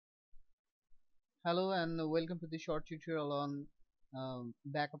Hello and welcome to the short tutorial on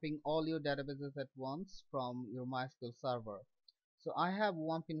backupping all your databases at once from your MySQL server. So I have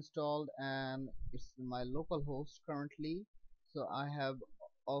WAMP installed and it's my local host currently. So I have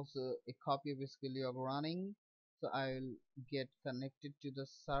also a copy of SQLyog running. So I'll get connected to the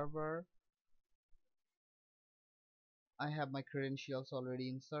server. I have my credentials already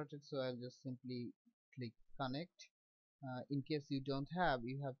inserted, so I'll just simply click connect. In case you don't have,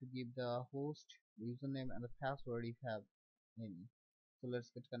 you have to give the host the username and the password if you have any. So let's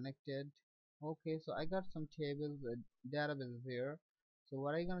get connected. Okay, so I got some tables databases here. So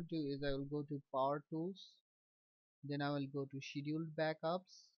what I'm gonna do is I will go to power tools, then I will go to scheduled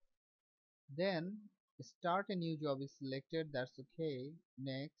backups, then start a new job is selected, that's okay.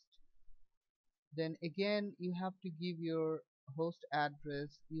 Next, then again you have to give your host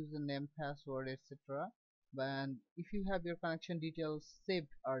address, username, password, etc. And if you have your connection details saved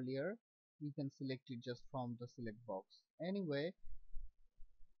earlier, you can select it just from the select box. Anyway,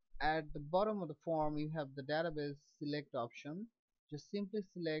 at the bottom of the form you have the database select option. Just simply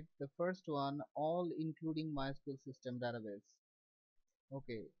select the first one, all including MySQL system database.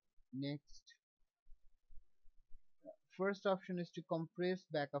 Okay, next. First option is to compress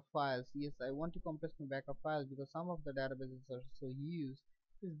backup files. Yes, I want to compress my backup files because some of the databases are so huge,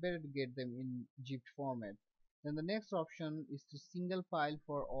 it's better to get them in zip format. Then the next option is to single file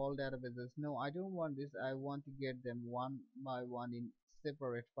for all databases. No, I don't want this. I want to get them one by one in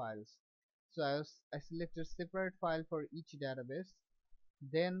separate files. So I selected separate file for each database.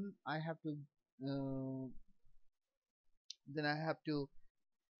 Then I have to uh,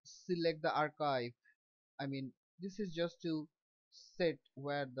 select the archive. I mean, this is just to set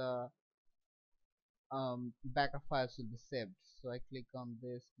where the backup files will be saved. So I click on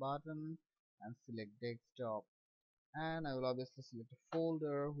this button and select desktop, and I will obviously select a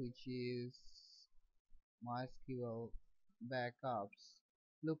folder which is MySQL backups.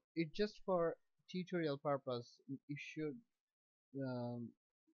 Look, it's just for tutorial purpose. You um,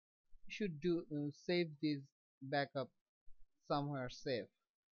 should do save this backup somewhere safe,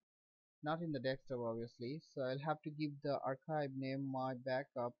 not in the desktop obviously. So I'll have to give the archive name my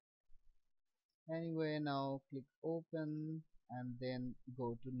backup. Anyway, now click open and then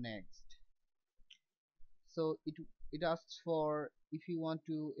go to next. So it asks for if you want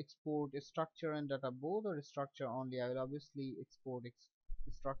to export a structure and data both or a structure only. I will obviously export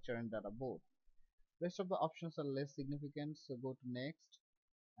structure and data both. Rest of the options are less significant, so go to next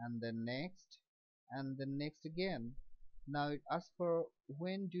and then next and then next again. Now it asks for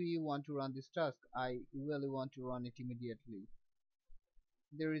when do you want to run this task. I really want to run it immediately.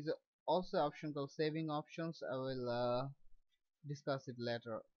 There is also option called saving options. I will discuss it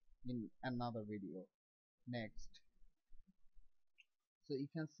later in another video. Next. So you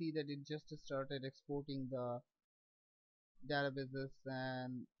can see that it just started exporting the databases,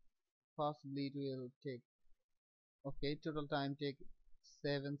 and possibly it will take, okay, total time take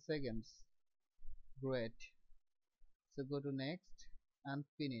 7 seconds. Great. So go to next and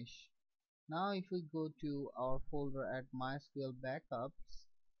finish. Now if we go to our folder at MySQL backups,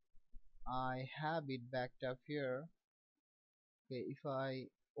 I have it backed up here. Okay, if I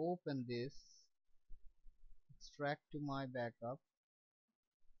open this, extract to my backup,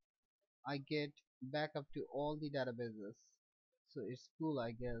 I get backup to all the databases. So it's cool,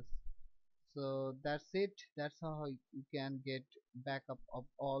 I guess. So that's it. That's how you can get backup of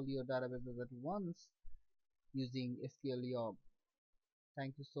all your databases at once using SQLyog.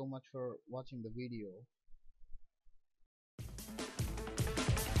 Thank you so much for watching the video.